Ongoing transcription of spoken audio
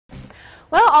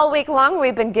Well, all week long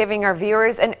we've been giving our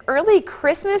viewers an early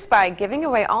Christmas by giving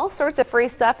away all sorts of free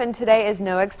stuff, and today is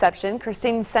no exception.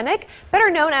 Christine Senek, better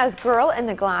known as Girl in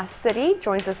the Glass City,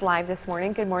 joins us live this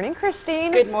morning. Good morning,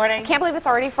 Christine. Good morning. I can't believe it's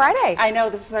already Friday. I know,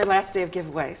 this is our last day of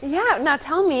giveaways. Yeah, now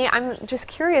tell me, I'm just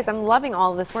curious, I'm loving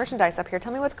all of this merchandise up here.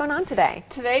 Tell me what's going on today.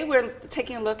 Today we're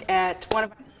taking a look at one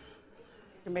of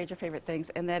our major favorite things,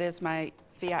 and that is my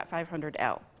FIAT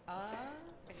 500L.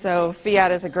 So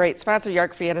FIAT is a great sponsor.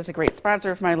 Yark FIAT is a great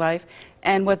sponsor of my life.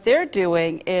 And what they're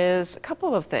doing is a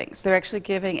couple of things. They're actually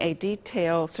giving a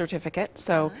detail certificate.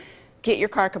 So get your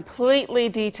car completely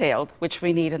detailed, which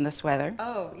we need in this weather.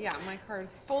 Oh, yeah, my car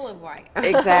is full of white.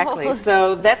 Exactly.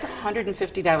 So that's a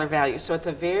 $150 value. So it's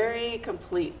a very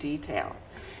complete detail.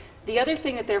 The other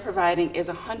thing that they're providing is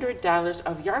 $100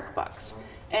 of Yark Bucks.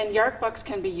 And Yark Bucks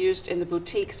can be used in the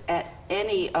boutiques at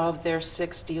any of their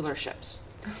 6 dealerships.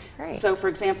 Great. So, for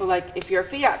example, like if you're a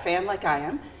FIAT fan, like I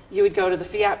am, you would go to the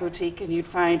FIAT boutique and you'd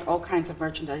find all kinds of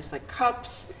merchandise like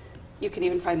cups. You can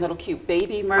even find little cute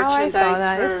baby merchandise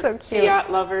for FIAT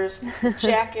lovers,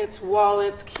 jackets,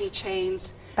 wallets,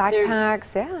 keychains.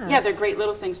 Backpacks, yeah. Yeah, they're great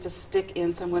little things to stick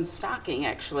in someone's stocking,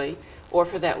 actually, or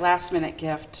for that last-minute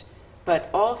gift. But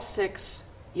all 6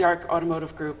 Yark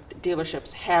Automotive Group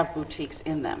dealerships have boutiques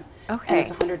in them. Okay. And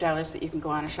it's $100 that you can go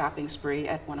on a shopping spree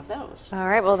at one of those. All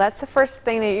right, well, that's the first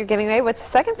thing that you're giving away. What's the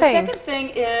second thing? The second thing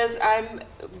is I'm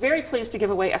very pleased to give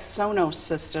away a Sonos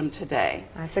system today.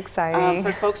 That's exciting.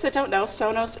 For folks that don't know,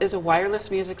 Sonos is a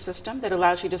wireless music system that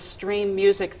allows you to stream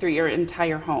music through your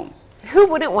entire home. Who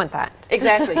wouldn't want that?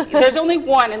 Exactly. There's only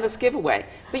one in this giveaway,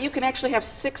 but you can actually have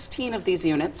 16 of these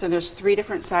units, and there's 3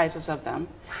 different sizes of them.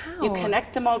 Wow. You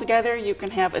connect them all together, you can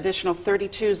have additional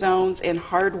 32 zones and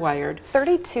hardwired.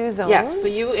 32 zones? Yes, so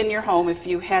you in your home, if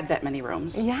you had that many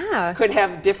rooms, could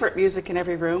have different music in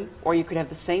every room, or you could have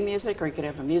the same music, or you could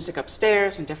have a music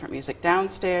upstairs and different music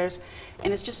downstairs,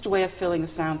 and it's just a way of filling the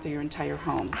sound through your entire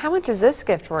home. How much is this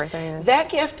gift worth? That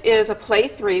gift is a Play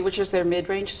 3, which is their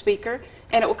mid-range speaker,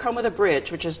 and it will come with a bridge,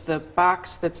 which is the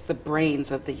box that's the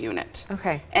brains of the unit.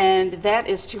 Okay. And that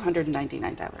is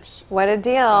 $299. What a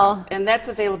deal. So, and that's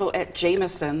available at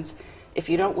Jameson's. If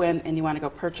you don't win and you want to go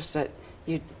purchase it,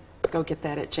 you go get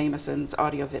that at Jameson's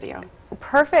Audio Video.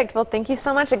 Perfect. Well, thank you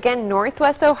so much. Again,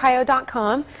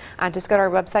 northwestohio.com. Just go to our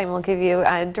website and we'll give you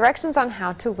directions on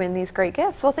how to win these great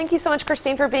gifts. Well, thank you so much,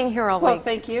 Christine, for being here all week. Well,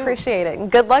 thank you. Appreciate it. And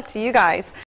good luck to you guys.